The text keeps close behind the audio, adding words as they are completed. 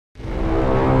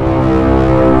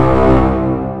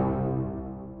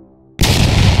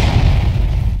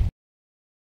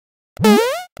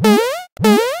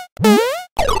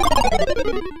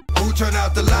Who turn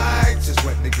out the lights is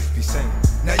what niggas be saying.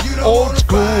 Now you don't Old wanna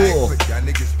school. fight, but y'all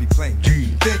niggas be playing.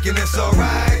 Thinking it's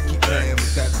alright, keep playing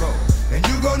with that ball. And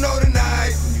you gon' know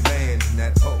tonight when you land in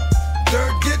that hole.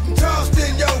 Dirt getting tossed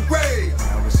in your grave.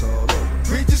 Now it's all over.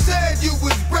 Preacher said you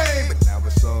was brave, but now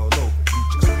it's all over.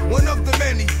 You just one of the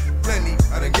many, plenty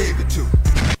I done gave it to.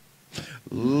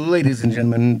 Ladies and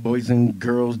gentlemen, boys and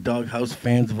girls, Doghouse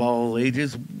fans of all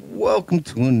ages, welcome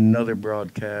to another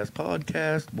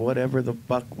podcast, whatever the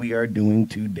fuck we are doing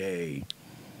today.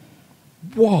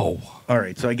 Whoa. All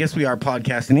right, so I guess we are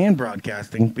podcasting and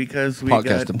broadcasting because we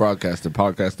got broadcasting.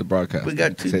 we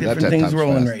got two Say that different 10 things times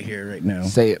rolling fast. right here, right now.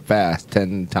 Say it fast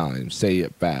 10 times. Say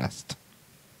it fast.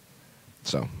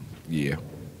 So, yeah.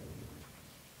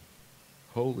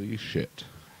 Holy shit.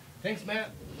 Thanks,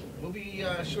 Matt. We'll be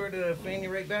sure to fan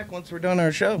you right back once we're done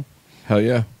our show. Hell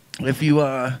yeah. If you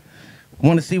want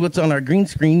to see what's on our green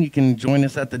screen, you can join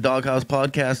us at the Doghouse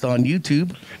Podcast on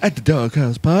YouTube. At the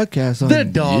Doghouse Podcast on The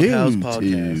Doghouse YouTube.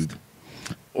 Podcast.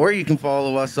 Or you can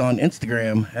follow us on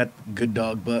Instagram at Good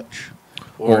Dog Butch.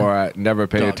 Or at Never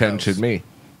Pay Doghouse. Attention Me.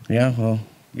 Yeah, well,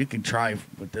 you could try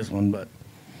with this one, but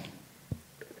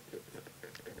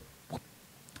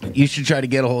you should try to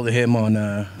get a hold of him on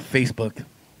Facebook,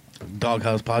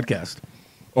 Doghouse Podcast.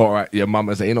 Or at Your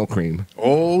Mama's Anal Cream.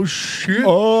 Oh, shit.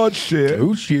 Oh, shit.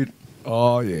 Oh, shit.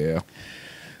 Oh, yeah.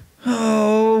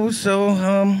 Oh,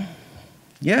 so,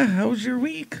 yeah, how was your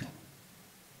week?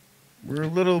 We're a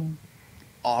little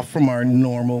off from our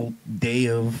normal day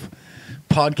of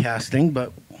podcasting,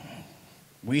 but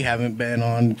we haven't been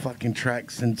on fucking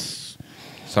track since,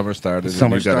 Summer started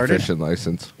Summer and you got started. a fishing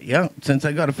license. yeah, since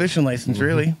I got a fishing license,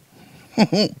 really.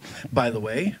 By the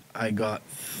way, I got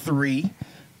 3,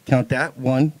 count that,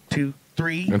 1, 2,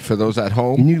 3 And for those at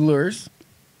home, new lures.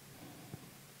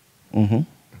 Mm-hmm.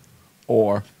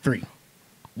 or 3.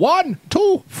 1,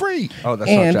 2, 3. Oh, that's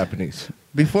And- not Japanese.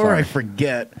 Before Sorry. I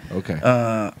forget, Okay.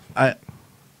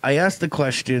 I asked the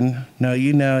question. No,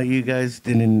 you guys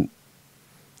didn't.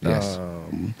 Yes.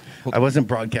 I wasn't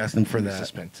broadcasting for that.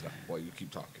 Suspense now while you keep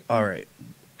talking. All right.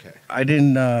 Okay. I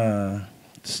didn't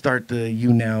start the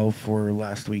You Now for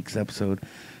last week's episode.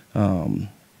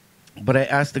 But I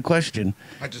asked the question.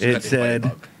 I just It got said,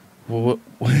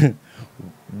 hit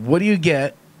what do you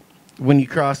get when you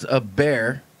cross a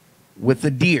bear with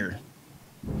a deer?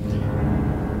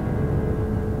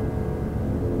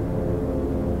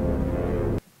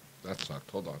 That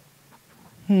sucked. Hold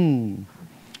on.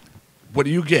 What do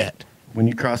you get? When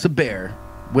you cross a bear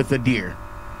with a deer?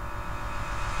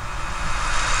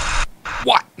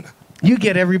 What? You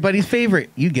get everybody's favorite.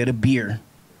 You get a beer.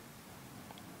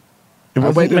 It I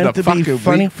wasn't waited meant a to be fucking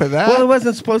funny week for that? Well, it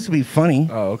wasn't supposed to be funny.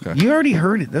 Oh, okay. You already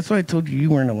heard it. That's why I told you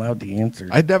weren't allowed to answer.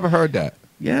 I'd never heard that.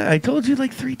 Yeah, I told you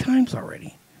like 3 times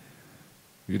already.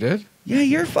 You did? Yeah,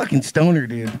 you're a fucking stoner,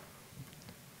 dude.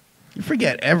 You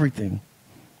forget everything.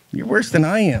 You're worse than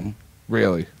I am.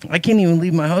 Really? I can't even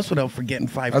leave my house without forgetting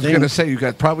 5 I was things. going to say, you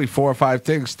got probably 4 or 5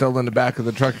 things still in the back of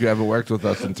the truck you haven't worked with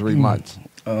us in 3 months.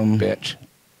 Bitch.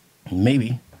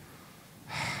 Maybe.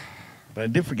 But I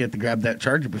did forget to grab that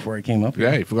charger before I came up here.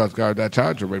 Yeah, you forgot to grab that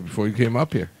charger right before you came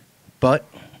up here. But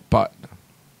But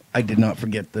I did not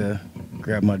forget to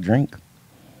grab my drink.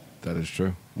 that is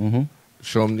true. Mm-hmm.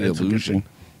 Show them the That's a good illusion.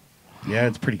 thing. Yeah,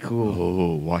 it's pretty cool.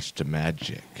 Oh, watch the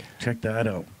magic. Check that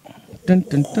out. Dun,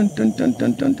 dun, dun, dun, dun,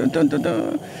 dun, dun, dun, dun, dun,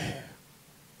 dun.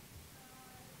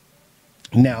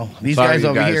 Now, these Sorry guys you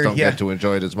over guys here, don't yeah. get to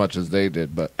enjoy it as much as they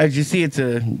did, but As you see, it's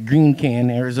a green can,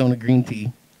 Arizona green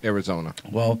tea. Arizona.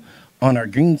 Well, on our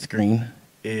green screen,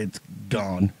 it's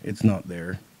gone. It's not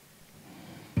there.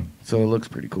 So it looks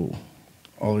pretty cool.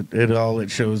 All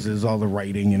it shows is all the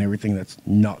writing and everything that's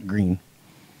not green.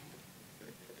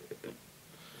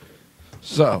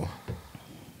 So,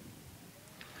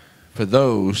 for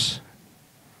those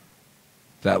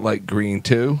that like green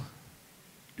too,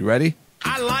 you ready?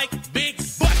 I like big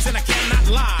butts and I cannot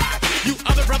lie. You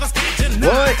other brothers can't deny.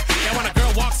 What? Now when a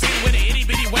girl walks in with an itty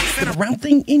bitty waist and The a round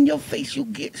thing in your face, you'll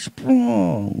get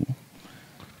sprung.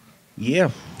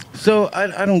 Yeah. So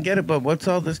I don't get it, but what's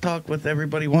all this talk with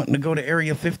everybody wanting to go to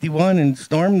Area 51 and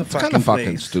storm the It's fucking kind of fucking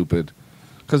place? stupid.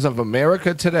 Because if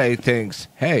America today thinks,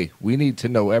 hey, we need to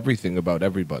know everything about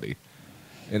everybody.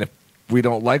 And if we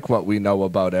don't like what we know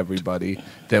about everybody,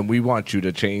 then we want you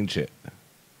to change it.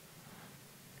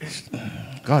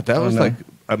 God, that I was don't know. like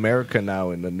America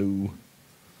now in the new...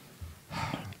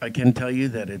 I can tell you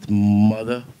that it's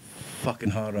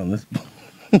motherfucking hot on this.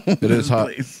 It is this hot.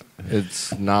 place.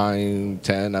 It's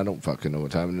 9:10. I don't fucking know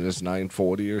what time it is.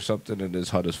 9:40 or something. It is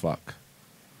hot as fuck.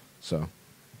 So,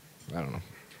 I don't know.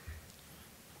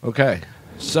 Okay,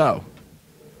 so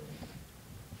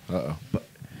Uh-oh.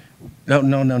 No.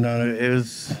 It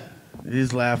was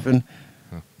he's laughing.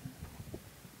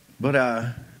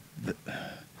 But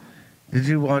did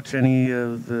you watch any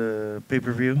of the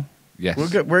pay-per-view? Yes.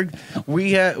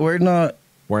 We're not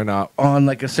We're not. on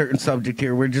like a certain subject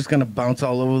here. We're just gonna bounce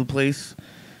all over the place.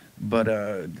 But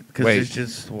because Wait. it's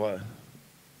just what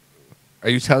Are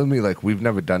you telling me like we've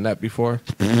never done that before?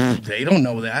 they don't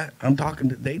know that.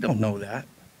 They don't know that.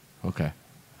 Okay.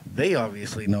 They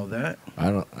obviously know that.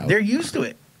 They're used to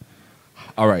it.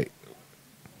 All right.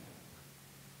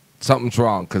 Something's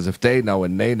wrong because if they know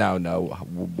and they now know,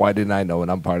 why didn't I know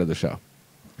and I'm part of the show?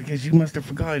 Because you must have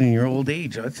forgotten in your old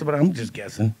age. That's what I'm just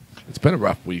guessing. It's been a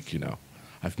rough week, you know.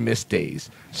 I've missed days.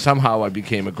 Somehow I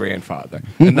became a grandfather.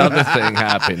 Another thing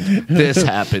happened. This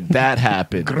happened. That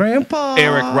happened. Grandpa!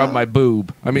 Eric rubbed my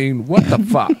boob. I mean, what the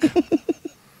fuck?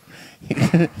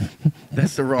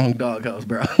 That's the wrong doghouse,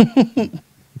 bro.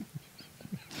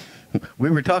 We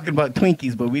were talking about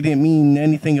Twinkies, but we didn't mean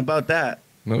anything about that.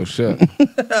 No shit.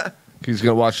 He's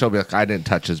going to watch the show and be like, I didn't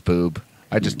touch his boob.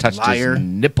 I just touched Liar. his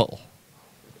nipple.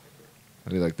 How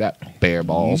do you like that? Bare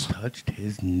balls. You touched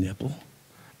his nipple?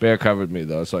 Bear covered me,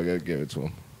 though, so I got to give it to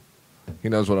him. He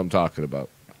knows what I'm talking about.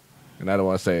 And I don't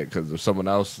want to say it because if someone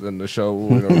else in the show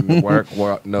or in the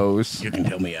work knows. You can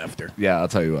tell me after. Yeah, I'll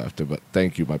tell you after, but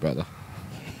thank you, my brother.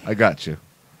 I got you.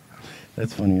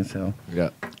 That's funny as hell. Yeah.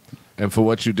 And for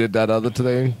what you did that other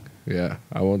today, yeah,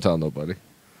 I won't tell nobody.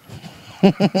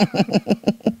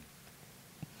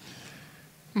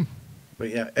 But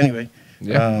yeah, anyway.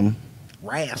 Yeah.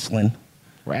 Wrestling.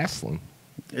 Wrestling.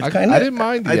 It's I kinda, didn't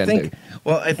mind the ending.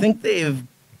 I think they've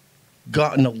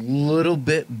gotten a little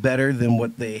bit better than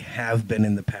what they have been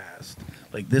in the past.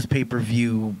 Like this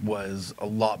pay-per-view was a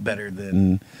lot better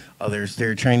than others.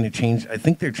 They're trying to change. I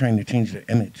think they're trying to change their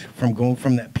image from going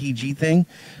from that PG thing,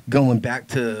 going back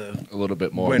to A little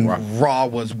bit more. when rough. Raw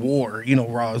was war. You know,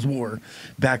 Raw is war.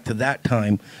 Back to that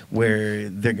time where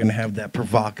they're gonna have that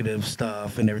provocative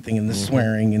stuff and everything, and the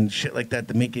swearing and shit like that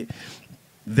to make it.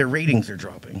 Their ratings are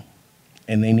dropping,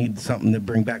 and they need something to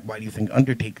bring back. Why do you think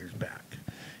Undertaker's back?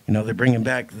 You know, they're bringing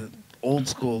back the old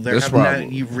school. They're This having Raw-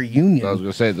 that reunion. I was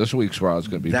going to say, this week's Raw is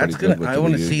going to be That's pretty good. gonna- with I the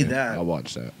wanna see reunion. that. I'll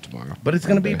watch that tomorrow. But it's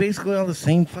going to be Monday. basically all the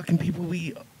same fucking people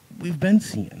we've been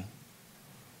seeing.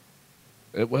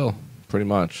 It will, pretty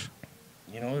much.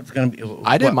 You know, it's going to be.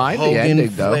 I didn't mind the Hogan, ending,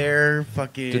 though. Flair,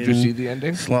 fucking. Did you see the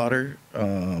ending Slaughter?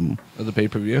 of the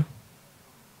pay-per-view?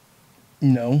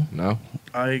 No, No?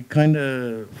 I kind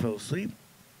of fell asleep.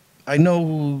 I know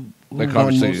who Like, won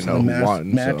obviously, most you of know the who won,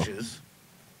 so- matches.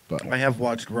 But I have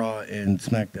watched Raw and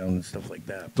SmackDown and stuff like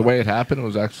that. the way it happened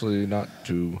was actually not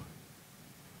too...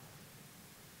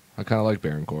 I kind of like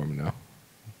Baron Corbin now.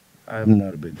 I'm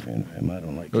not a big fan of him. I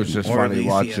don't like It was him. just Or funny Lacey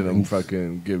watching him Evans.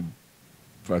 fucking give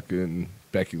fucking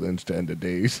Becky Lynch to end of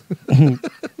days.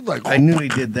 Like, I knew he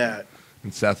did that.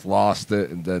 and Seth lost it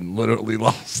and then literally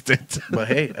lost it. But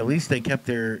hey, at least they kept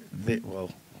one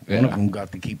Yeah. of them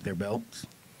got to keep their belts.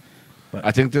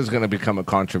 I think there's going to become a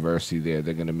controversy there.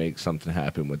 They're going to make something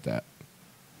happen with that.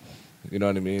 You know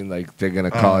what I mean? Like, they're going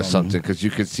to cause something because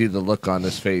you could see the look on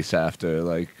his face after,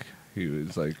 like, he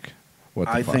was like, what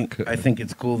the fuck? I think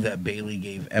it's cool that Bailey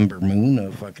gave Ember Moon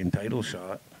a fucking title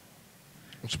shot.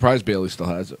 I'm surprised Bailey still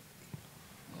has it.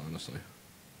 Honestly.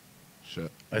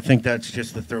 Shit. I think that's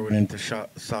just to throw it into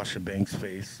Sasha Banks'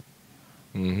 face.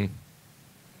 Mm-hmm.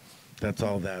 That's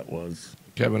all that was.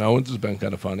 Kevin Owens has been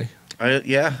kind of funny.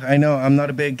 Yeah, I know. I'm not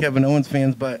a big Kevin Owens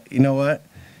fan, but you know what?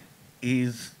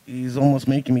 He's almost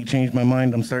making me change my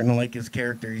mind. I'm starting to like his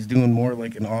character. He's doing more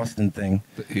like an Austin thing,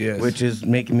 He is. which is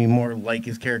making me more like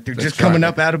his character. That's Just coming right.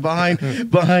 up out of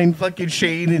behind fucking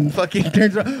Shane and fucking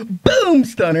turns around, boom,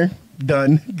 stunner,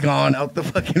 done, gone out the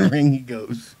fucking ring. He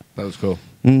goes. That was cool.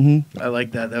 I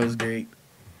like that. That was great.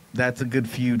 That's a good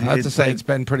feud. I have to It's say, like it's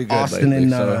been pretty good Austin lately,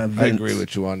 and so I Vince. agree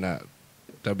with you on that.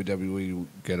 WWE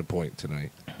get a point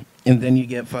tonight. And then you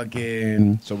get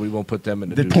fucking So we won't put them in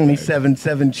the douchebag.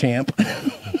 27-7 champ.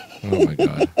 Oh, my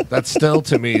God. That's still,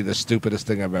 to me, the stupidest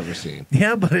thing I've ever seen.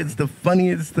 Yeah, but it's the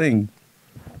funniest thing.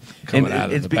 Coming And out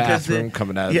of it's the because bathroom, it-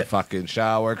 coming out of yeah. the fucking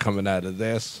shower, coming out of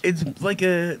this. It's like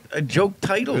a joke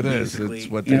title, It is. basically.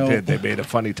 It's what You they know, did. They made a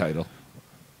funny title.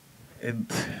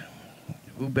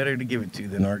 who better to give it to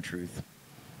than R-Truth?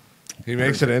 He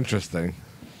makes it interesting.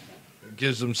 It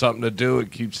gives him something to do.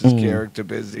 It keeps his character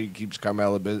busy. Keeps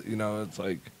Carmella busy. You know, it's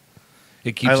like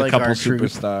it keeps like a couple R-Truth.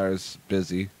 superstars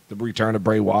busy. The return of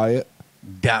Bray Wyatt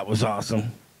That was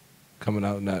awesome. coming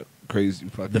out in that crazy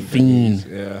fucking The Fiend. thingies.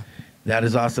 Yeah. That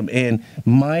is awesome. And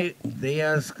they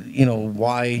ask,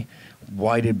 why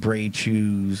did Bray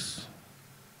choose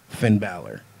Finn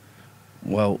Balor?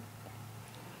 Well,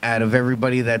 out of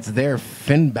everybody that's there,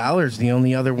 Finn Balor's the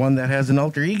only other one that has an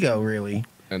alter ego, really.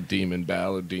 And Demon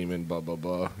Balor, Demon, blah, blah,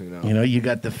 blah, you know. You know, you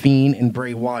got the Fiend and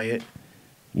Bray Wyatt,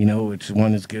 you know, which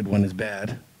one is good, one is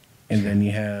bad. And then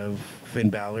you have Finn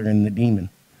Balor and the Demon.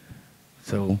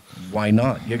 So why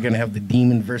not? You're going to have the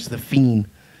Demon versus the Fiend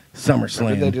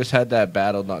SummerSlam. They just had that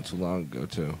battle not too long ago,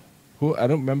 too. I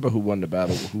don't remember who won the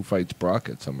battle. Who fights Brock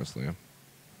at SummerSlam?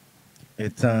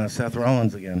 It's Seth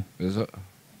Rollins again. Is it?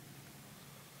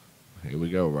 Here we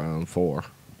go, round 4.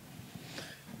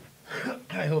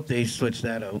 I hope they switch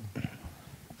that out.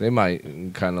 They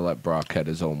might kind of let Brock head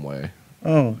his own way.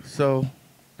 Oh, so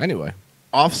Anyway.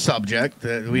 off subject.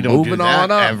 We don't Moving do that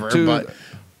on up ever, to- but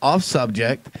off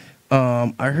subject.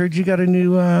 I heard you got a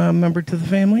new member to the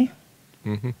family.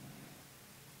 Mm-hmm.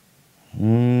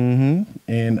 Mm-hmm.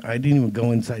 And I didn't even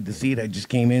go inside to see it. I just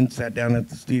came in, sat down at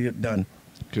the studio, done.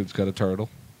 Kid's got a turtle.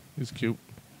 He's cute.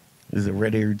 Is it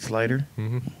red-eared slider?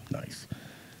 Mm-hmm. Nice.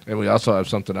 And we also have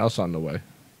something else on the way.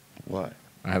 What?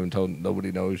 I haven't told.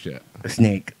 Nobody knows yet. A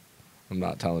snake. I'm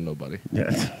not telling nobody.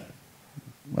 Yes.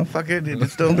 Well, fuck it.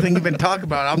 It's the only thing you've been talking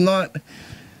about. I'm not.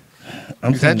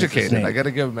 I'm He's saying it's a educated. snake. I got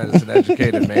to give him as an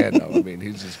educated man, though. I mean,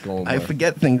 he's just going. I by-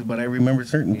 forget things, but I remember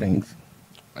certain things.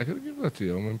 I could have given that to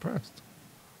you. I'm impressed.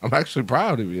 I'm actually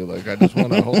proud of you. Like, I just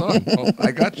want to hold on. Oh,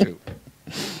 I got you.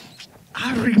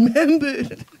 I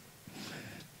remembered.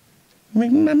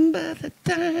 Remember the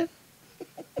time.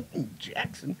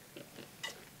 Jackson.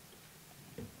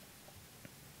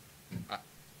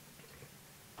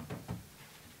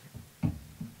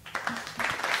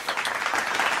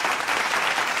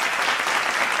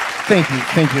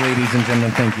 Thank you, ladies and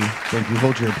gentlemen. Thank you.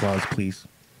 Hold your applause, please.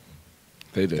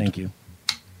 They did. Thank you.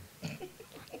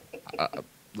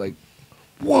 Like,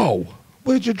 whoa,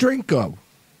 where'd your drink go?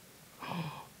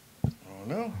 Oh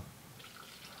no.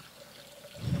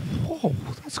 Whoa,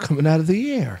 that's coming out of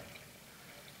the air.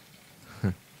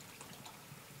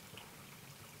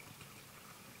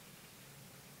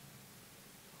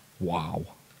 Wow.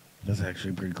 That's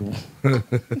actually pretty cool.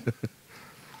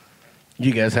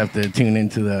 You guys have to tune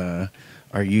into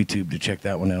our YouTube to check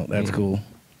that one out. That's cool.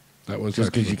 That was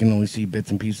Just because you can only see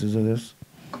bits and pieces of this.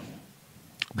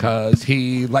 Because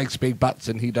he likes big butts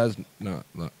and he does not.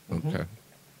 Okay.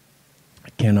 I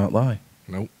cannot lie.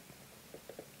 Nope.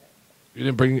 You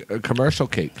didn't bring a commercial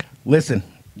cake. Listen,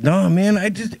 no, man, I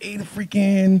just ate a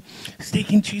freaking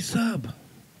steak and cheese sub.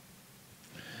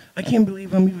 I can't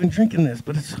believe I'm even drinking this,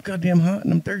 but it's so goddamn hot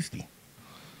and I'm thirsty.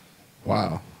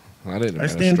 Wow. I didn't I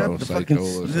stand up, the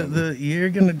fucking you're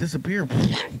gonna disappear.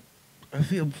 I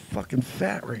feel fucking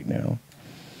fat right now.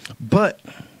 But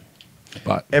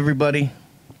everybody,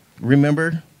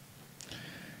 remember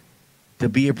to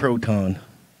be a proton.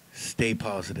 Stay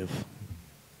positive.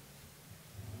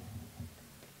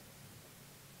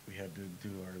 We had to do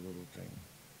our little thing.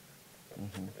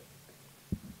 Mm-hmm.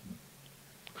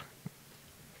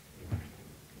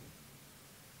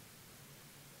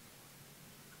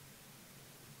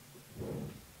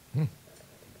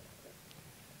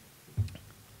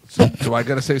 So, do I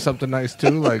got to say something nice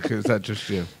too? Like, is that just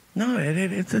you? No,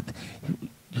 it's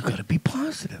you got to be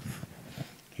positive.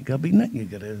 You got to be you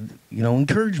got to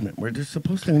encouragement. We're just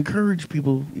supposed to encourage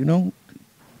people. Encouragement.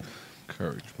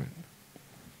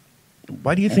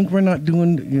 Why do you think we're not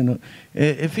doing?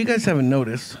 If you guys haven't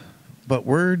noticed, but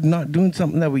we're not doing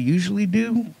something that we usually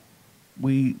do.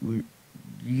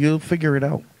 You'll figure it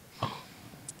out.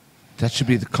 That should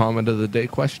be the comment of the day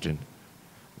question.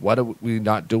 What are we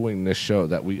not doing this show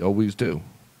that we always do?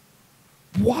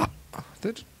 What?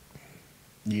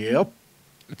 Yep.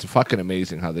 It's fucking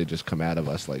amazing how they just come out of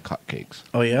us like hotcakes.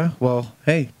 Oh yeah. Well,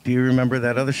 hey, do you remember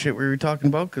that other shit we were talking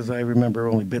about? Because I remember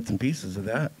only bits and pieces of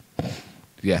that.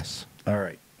 Yes. All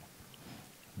right.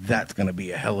 That's gonna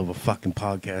be a hell of a fucking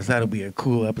podcast. That'll be a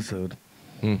cool episode.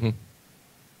 Mm-hmm.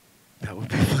 That would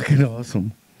be fucking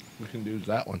awesome. We can do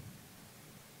that one.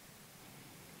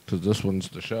 Because this one's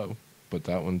the show, but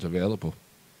that one's available.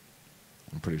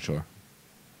 I'm pretty sure.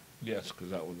 Yes, because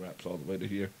that one wraps all the way to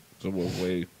here. So we'll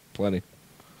weigh plenty.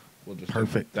 We'll just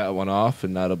Perfect. take that one off,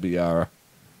 and that'll be our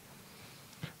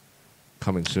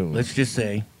coming soon. Let's just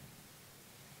say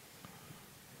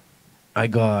I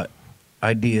got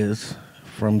ideas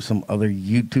from some other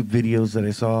YouTube videos that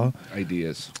I saw.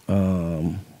 Ideas.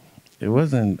 It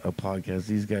wasn't a podcast.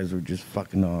 These guys were just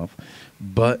fucking off.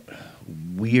 But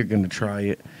we are going to try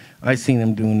it. I seen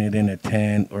them doing it in a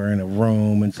tent or in a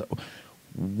room. And so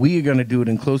we are going to do it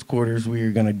in close quarters. We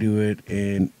are going to do it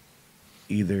in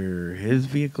either his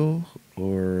vehicle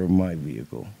or my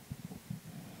vehicle.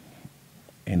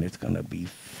 And it's going to be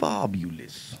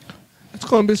fabulous. It's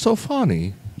going to be so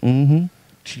funny. Mm-hmm.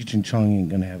 Cheech and Chong ain't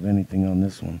gonna have anything on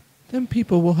this one. Them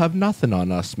people will have nothing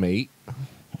on us, mate.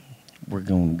 We're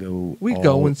gonna go. We all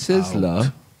going Sizzler.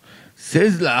 out.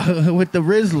 Sizzler with the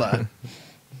Rizzler.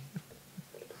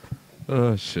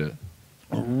 Oh, shit.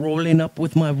 Rolling up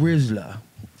with my Rizzler.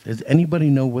 Does anybody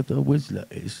know what the Whizzler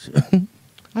is?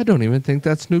 I don't even think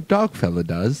that Snoop Dogg fella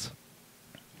does.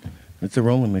 It's a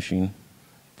rolling machine.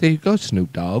 There you go,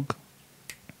 Snoop Dogg.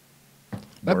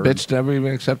 That Word. bitch never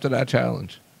even accepted that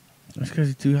challenge. That's because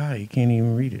he's too high. He can't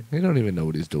even read it. He don't even know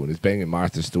what he's doing. He's banging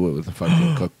Martha Stewart with a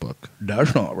fucking cookbook.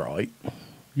 That's not right.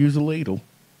 Use a ladle.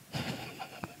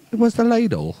 It was the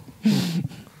ladle.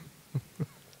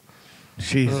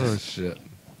 Jesus. Oh, shit.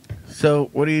 So,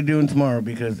 what are you doing tomorrow?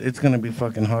 Because it's going to be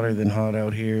fucking hotter than hot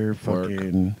out here.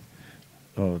 Fucking.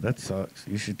 Oh, that sucks.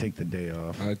 You should take the day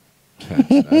off.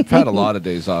 I've had a lot of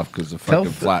days off because of Tell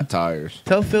fucking flat tires.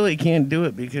 Tell Philly can't do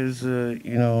it because,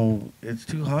 it's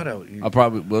too hot out.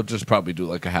 We'll just probably do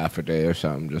like a half a day or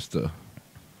something just to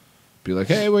be like,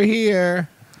 hey, we're here.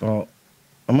 Well,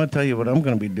 I'm going to tell you what I'm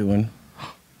going to be doing.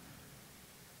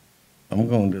 I'm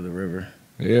going to the river.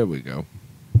 Here we go.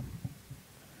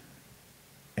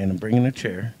 And I'm bringing a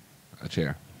chair. A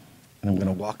chair. And I'm going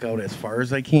to walk out as far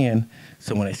as I can.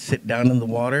 So when I sit down in the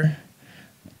water,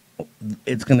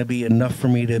 it's going to be enough for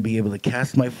me to be able to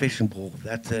cast my fishing pole.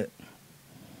 That's it.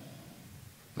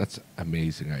 That's an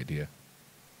amazing idea.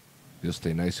 You'll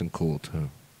stay nice and cool, too.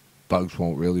 Bugs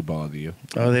won't really bother you.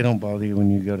 Oh, they don't bother you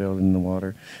when you go out in the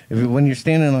water. When you're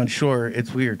standing on shore,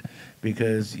 it's weird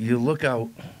because you look out,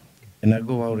 and I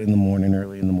go out in the morning,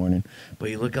 early in the morning, but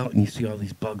you look out and you see all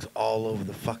these bugs all over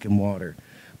the fucking water.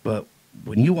 But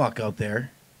when you walk out there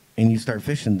and you start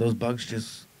fishing, those bugs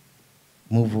just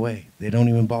move away. They don't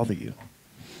even bother you.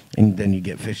 And then you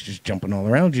get fish just jumping all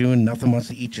around you and nothing wants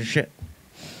to eat your shit.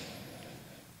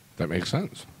 That makes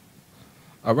sense.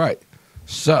 All right.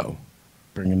 So,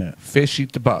 Bringing that. fish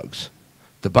eat the bugs.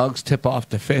 The bugs tip off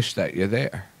the fish that you're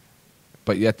there.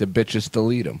 But yet the bitches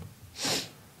still eat them.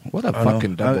 What a I know.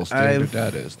 fucking double standard I've-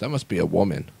 that is. That must be a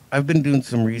woman. I've been doing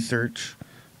some research.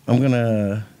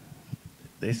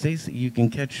 They say you can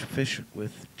catch fish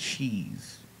with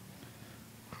cheese.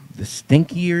 The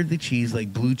stinkier the cheese,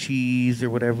 like blue cheese or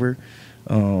whatever,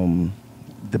 the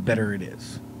better it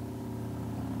is.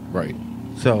 Right.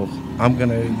 So I'm going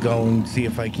to go and see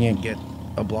if I can't get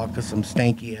a block of some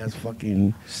stanky ass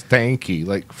fucking... Stanky.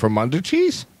 Like from under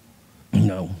cheese?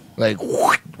 No. Like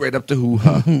right up the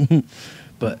hoo-ha.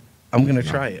 But I'm going to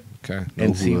try it Okay. No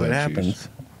and see hoo-ha what happens. cheese.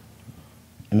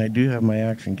 And I do have my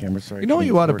action camera, so You know what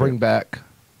you ought to bring back? back?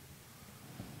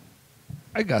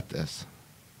 I got this.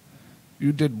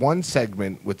 You did one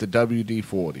segment with the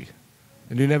WD-40,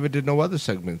 and you never did no other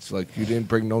segments. Like you didn't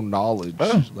bring no knowledge.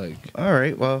 Oh. Like All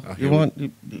right. Well, Oh, you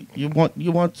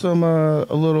want some a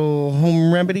little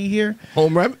home remedy here?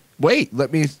 home rem. Wait,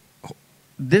 let me.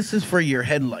 This is for your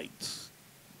headlights.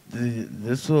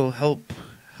 This will help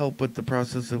with the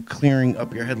process of clearing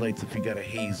up your headlights if you got a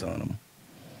haze on them.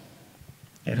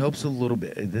 It helps a little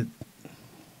bit.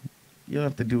 You'll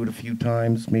have to do it a few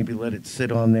times. Maybe let it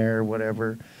sit on there,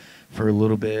 whatever, for a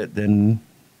little bit. Then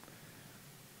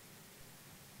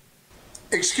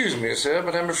Excuse me, sir,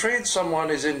 but I'm afraid someone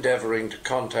is endeavoring to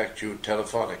contact you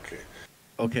telephonically.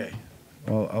 okay.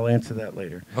 Well, I'll answer that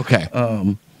later. Okay.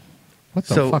 What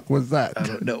the so- fuck was that? I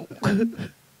don't know.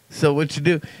 So what you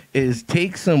do is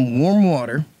take some warm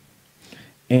water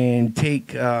and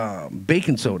take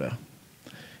baking soda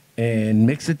and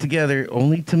mix it together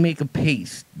only to make a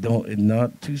paste.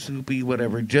 Not too soupy,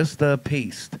 whatever, just a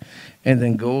paste. And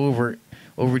then go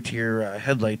over to your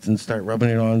headlights and start rubbing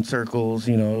it on circles,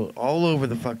 all over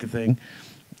the fucking thing.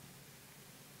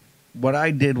 What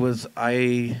I did was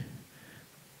I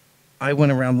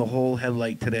went around the whole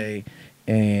headlight today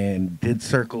and did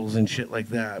circles and shit like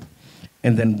that,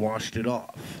 and then washed it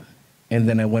off. And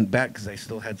then I went back because I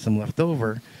still had some left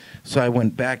over. So I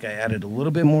went back, I added a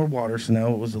little bit more water, so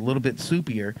now it was a little bit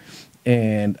soupier.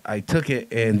 And I took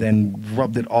it and then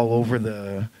rubbed it all over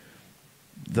the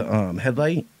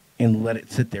headlight and let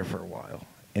it sit there for a while.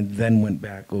 And then went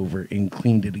back over and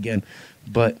cleaned it again.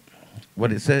 But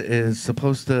what it said is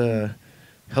supposed to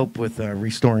help with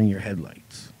restoring your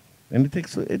headlights. And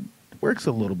it works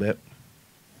a little bit.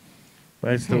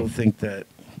 But I still think that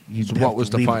you So have what was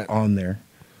to the leave fi- it on there.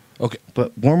 Okay.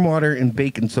 But warm water and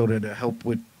baking soda to help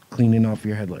with cleaning off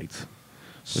your headlights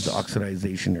with the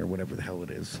oxidization or whatever the hell it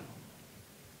is.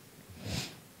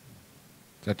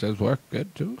 That does work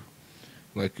good too.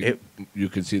 Like you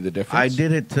can see the difference. I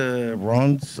did it to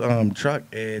Ron's truck,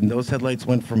 and those headlights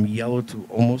went from yellow to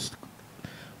almost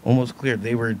clear.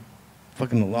 They were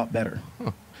fucking a lot better.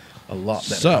 Huh. A lot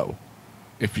better. So,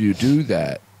 if you do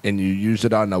that and you use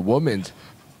it on a woman's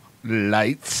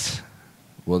lights,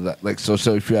 well, that like so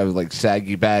if you have like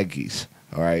saggy baggies,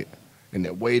 all right, and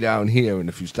they're way down here, and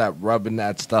if you start rubbing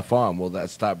that stuff on, will that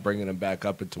stop bringing them back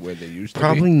up into where they used to be?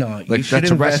 Probably not. Like You should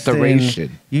that's a invest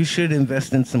restoration. You should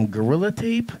invest in some Gorilla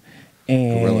Tape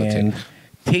and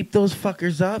tape those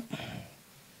fuckers up.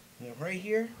 Right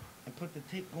here, and put the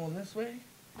tape going this way.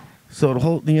 So it'll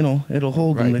hold, it'll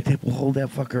hold them. The Right. tape will hold that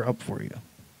fucker up for you.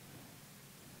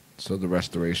 So the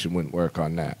restoration wouldn't work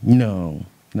on that. No.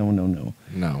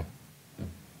 No.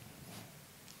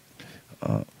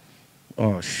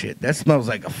 Oh shit! That smells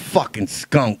like a fucking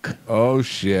skunk. Oh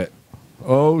shit.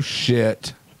 Oh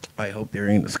shit. I hope there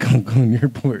ain't a skunk on your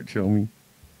porch, homie.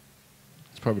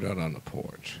 It's probably not on the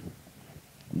porch.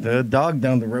 The dog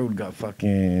down the road got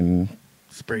fucking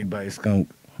sprayed by a skunk.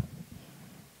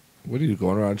 What are you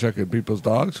going around checking people's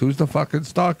dogs? Who's the fucking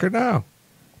stalker now?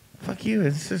 Fuck you!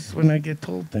 It's just when I get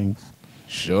told things.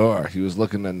 Sure. He was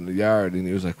looking in the yard and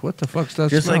he was like, what the fuck's that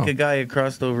Just smell? like a guy had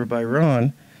crossed over by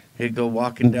Ron, he'd go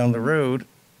walking down the road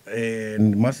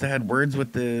and must have had words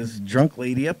with this drunk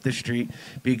lady up the street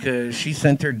because she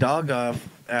sent her dog off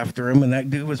after him, and that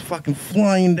dude was fucking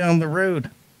flying down the road.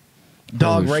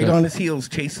 Dog Holy right shit. on his heels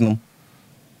chasing him.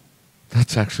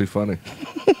 That's actually funny.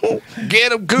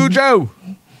 Get him, Cujo!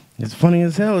 It's funny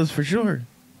as hell, is for sure.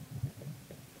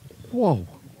 Whoa.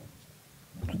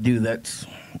 Dude, that's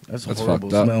a That's horrible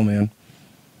fucked up. smell, man.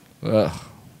 Ugh.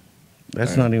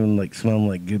 That's Yeah. not even like smelling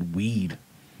like good weed.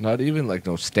 Not even like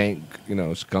no stank,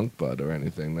 skunk bud or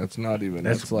anything. That's not even.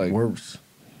 That's That's like, worse.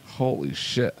 holy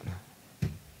shit.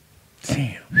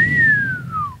 Damn.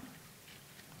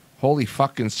 Holy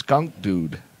fucking skunk,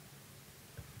 dude.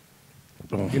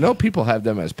 Oh. You know people have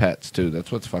them as pets, too.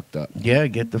 That's what's fucked up. Yeah,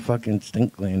 get the fucking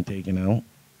stink gland taken out.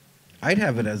 I'd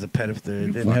have it as a pet if they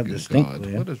You didn't have the fucking stink God.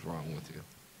 gland. What is wrong with you?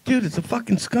 Dude, it's a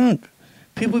fucking skunk.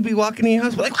 People would be walking in your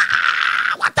house, be like,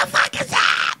 "Ah, what the fuck is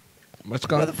that?" My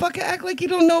skunk? Motherfucker, act like you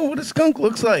don't know what a skunk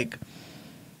looks like.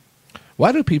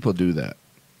 Why do people do that?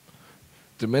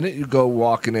 The minute you go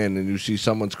walking in and you see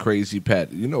someone's crazy pet,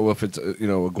 if it's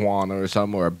iguana or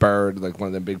something, or a bird, like one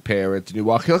of them big parrots, and you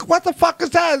walk, you're like, what the fuck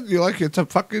is that? You're like, it's a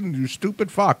fucking, you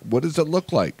stupid fuck. What does it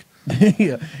look like?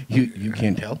 Yeah, you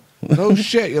can't tell. No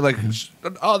shit. You're like,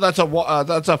 oh, that's a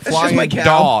just flying my cow.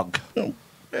 dog.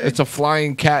 It's a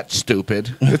flying cat,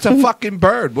 stupid. It's a fucking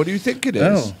bird. What do you think it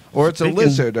is? Oh, Or it's a speaking-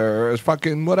 lizard or a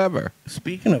fucking whatever.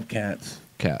 Speaking of cats,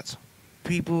 Cats.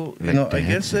 people, Like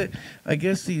I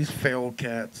guess these feral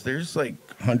cats, there's like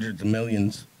hundreds of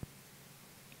millions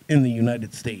in the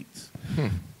United States.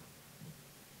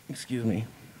 Excuse me.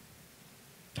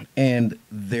 And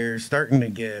they're starting to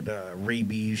get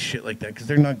rabies, shit like that, because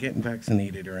they're not getting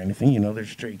vaccinated or anything. They're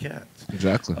stray cats.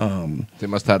 Exactly. Um, They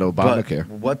must have but Obamacare.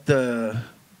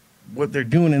 what they're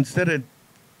doing, instead of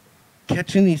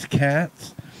catching these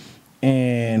cats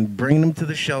and bringing them to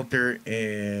the shelter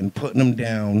and putting them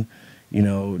down,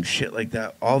 and shit like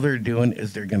that, all they're doing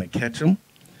is they're going to catch them,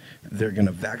 they're going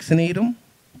to vaccinate them,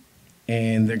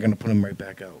 and they're going to put them right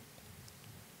back out.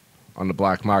 On the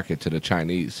black market to the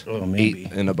Chinese. Oh, maybe.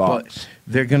 8 in a box.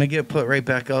 But they're going to get put right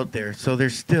back out there. So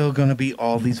there's still going to be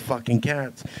all these fucking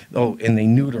cats. Oh, and they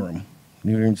neuter them.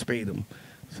 Neuter and spay them.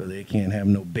 So they can't have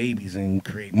no babies and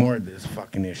create more of this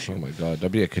fucking issue. Oh my God,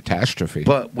 that'd be a catastrophe.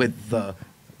 But with the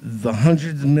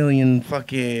hundreds of million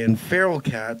fucking feral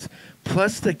cats,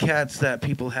 plus the cats that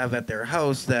people have at their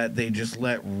house that they just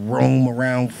let roam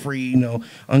around free,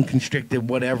 unconstricted,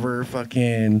 whatever,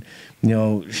 fucking,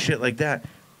 shit like that.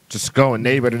 Just going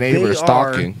neighbor to neighbor They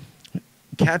stalking.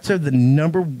 Cats are the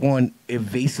number one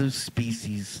invasive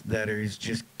species that is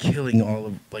just killing all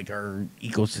of like our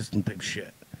ecosystem type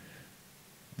shit.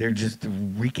 They're just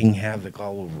wreaking havoc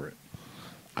all over it.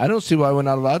 I don't see why we're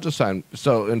not allowed to sign.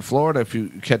 So in Florida, if you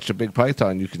catch a big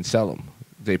python, you can sell them.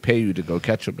 They pay you to go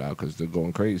catch them now because they're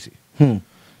going crazy.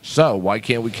 So why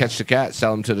can't we catch the cat,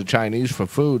 sell them to the Chinese for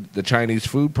food? The Chinese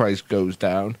food price goes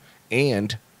down,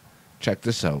 and check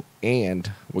this out,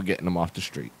 and we're getting them off the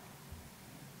street.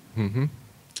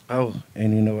 Oh,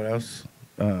 and you know what else?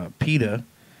 PETA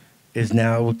is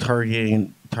now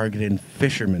targeting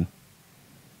fishermen.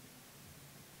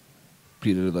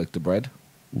 Peter like the bread?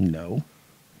 No,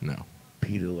 No.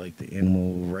 PETA like the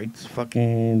animal rights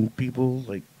fucking people,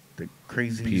 like the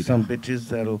crazy PETA. some bitches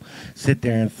that'll sit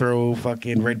there and throw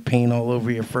fucking red paint all over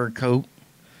your fur coat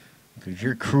because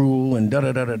you're cruel and da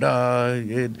da da da da.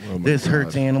 Oh my This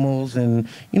hurts God. animals, and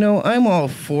I'm all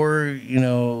for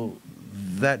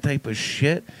that type of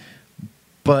shit,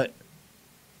 but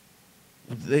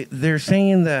they're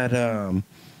saying that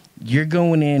you're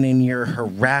going in and you're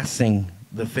harassing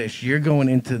the fish. You're going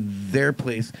into their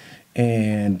place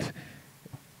and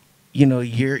you know,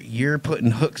 you're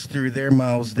putting hooks through their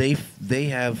mouths. They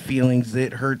have feelings,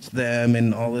 it hurts them,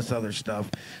 and all this other stuff.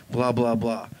 Blah blah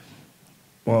blah.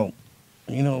 Well,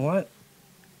 you know what?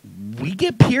 We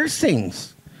get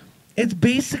piercings. It's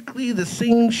basically the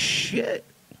same shit.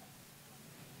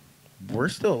 We're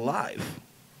still alive.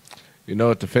 You know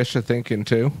what the fish are thinking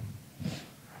too?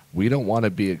 We don't want to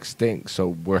be extinct, so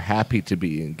we're happy to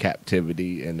be in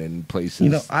captivity and in places. You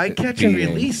know, I catch and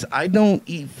release. I don't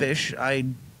eat fish. I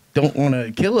don't want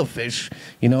to kill a fish.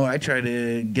 You know, I try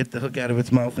to get the hook out of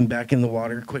its mouth and back in the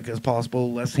water quick as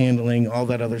possible, less handling, all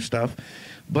that other stuff.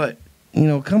 But, you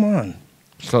know, come on.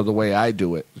 So the way I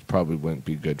do it probably wouldn't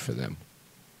be good for them.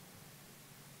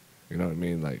 You know what I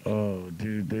mean? Like, Oh,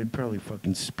 dude, they'd probably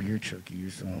fucking spear chuck you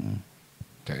or something.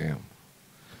 damn.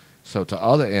 So to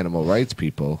other animal rights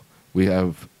people, we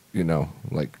have, you know,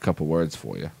 like a couple words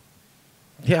for you.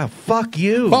 Yeah, fuck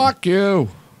you. Fuck you.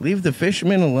 Leave the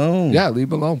fishermen alone. Yeah,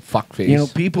 leave 'em alone. Fuckface. You know,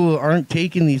 people aren't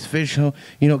taking these fish home,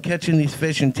 you know, catching these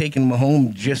fish and taking them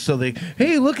home just so they,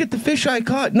 hey, look at the fish I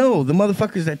caught. No, the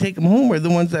motherfuckers that take them home are the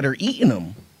ones that are eating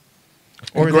them.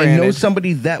 Or And they know granted-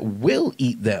 somebody that will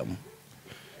eat them.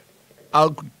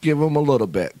 I'll give them a little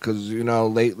bit because, you know,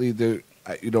 lately they're,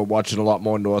 you know, watching a lot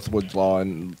more Northwoods Law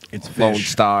and It's Lone fish.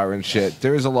 Star and shit.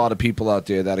 There's a lot of people out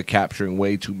there that are capturing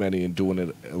way too many and doing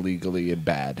it illegally and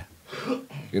bad.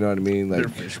 You know what I mean? They're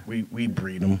Like, fish. We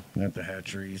breed them at the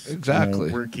hatcheries. Exactly. You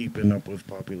know, we're keeping up with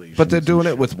population. but they're doing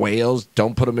it with whales.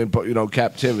 Don't put them in, you know,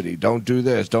 captivity. Don't do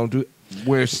this. Don't do.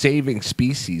 We're saving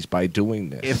species by doing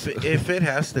this. If it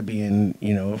has to be in,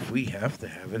 you know, if we have to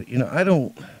have it, you know, I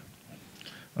don't.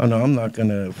 Oh no, I'm not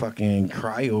gonna fucking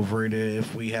cry over it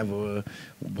if we have a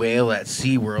whale at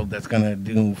SeaWorld that's gonna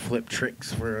do flip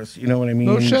tricks for us. You know what I mean?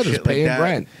 No shit, it's like paying that.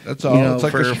 rent. That's all. You know, It's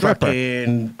like for a stripper.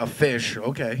 fucking a fish.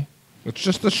 Okay. It's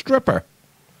just a stripper.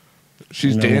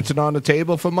 She's No. dancing on the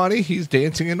table for money. He's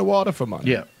dancing in the water for money.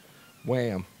 Yeah.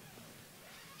 Wham.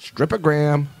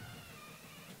 Strippergram.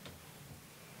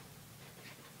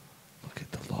 Look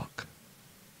at the look.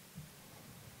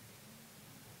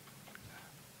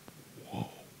 Whoa.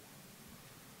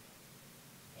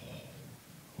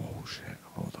 Oh, shit.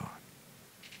 Hold on.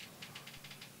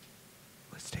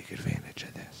 Let's take advantage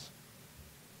of this.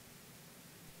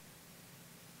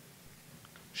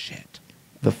 Shit.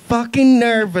 The fucking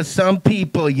nerve of some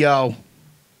people, yo.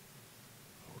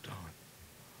 Hold on.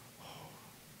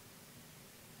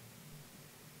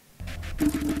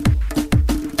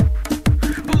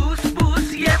 بوس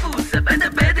بوس يا بوسة بدا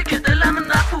بدا كده لا من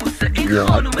ناقوسة إن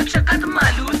خونو متشقد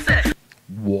مالوسة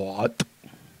What?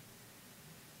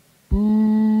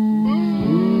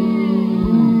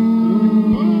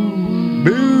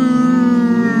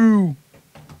 Boo!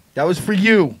 That was for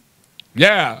you.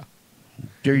 Yeah.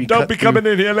 Dare you Don't cut be through- coming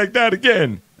in here like that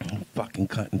again. fucking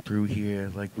cutting through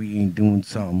here like we ain't doing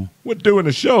something. We're doing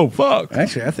a show. Fuck.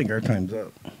 Actually, I think our time's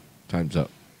up. Time's up.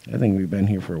 I think we've been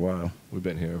here for a while. We've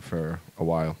been here for a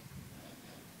while.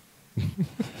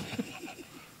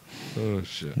 Oh,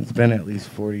 shit. It's been at least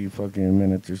 40 fucking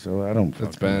minutes or so. I don't fucking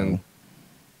It's been know.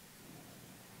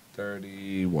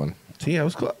 31. See, I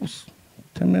was close.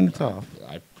 10 minutes off.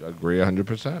 I agree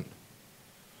 100%.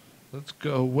 Let's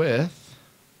go with...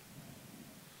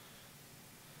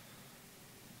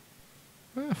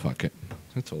 fuck it.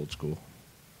 It's old school.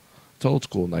 It's old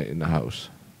school night in the house.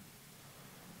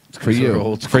 For Sort of you.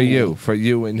 old For school. you. For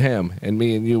you and him. And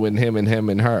me and you and him and him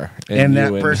and her. And you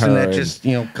that person her that and just,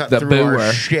 you know, cut the through our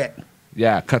booer. shit.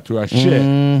 Yeah, cut through our shit.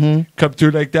 Mhm. Come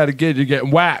through like that again, you're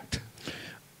getting whacked.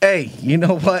 Hey, you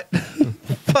know what?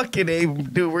 Fucking A,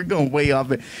 dude, we're going way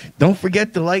off it. Don't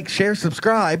forget to like, share,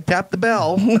 subscribe, tap the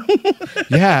bell.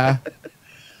 Yeah.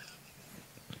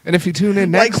 And if you tune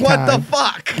in Like, next what time... the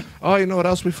fuck? Oh, you know what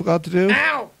else we forgot to do?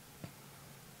 Ow!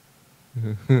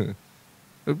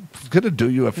 It's going to do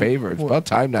you a favor. It's about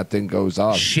time that thing goes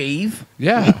off. Shave?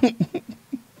 Yeah.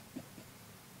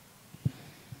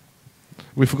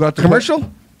 We forgot to... Commercial?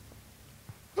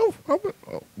 Oh,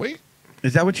 wait.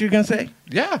 Is that what you're going to say?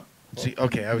 Yeah. See,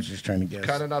 okay, I was just trying to guess.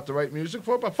 Kind of not the right music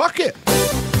for it, but fuck it.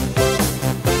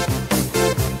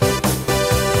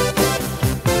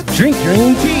 Drink your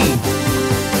own tea.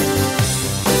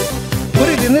 Put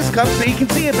it in this cup so you can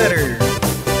see it better.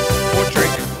 Or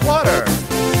drink water.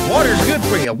 Water's good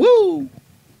for you. Woo!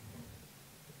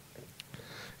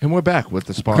 And we're back with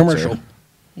the sponsor. Commercial.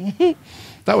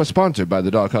 That was sponsored by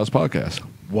the Doghouse Podcast.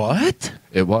 What?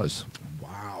 It was.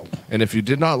 Wow. And if you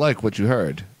did not like what you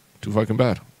heard, too fucking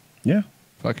bad. Yeah.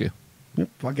 Fuck you. Yep,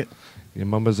 fuck it. Your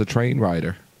mama's a train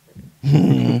rider.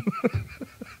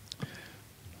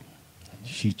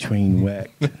 She train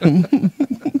whacked.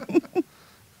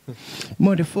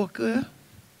 Motherfucker.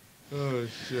 Oh,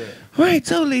 shit. All right,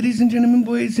 so ladies and gentlemen,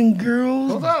 boys and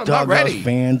girls, Hold on, not Dawgs ready.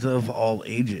 fans of all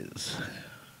ages,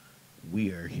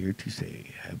 we are here to say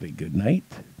have a good night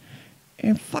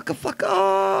and fuck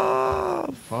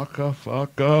off.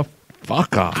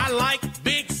 Fuck off. I like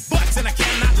big butts and I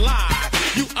cannot lie.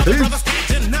 You other brothers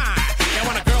can't deny. Now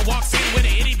when a girl walks in with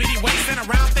an itty bitty waist and a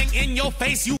round thing in your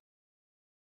face, you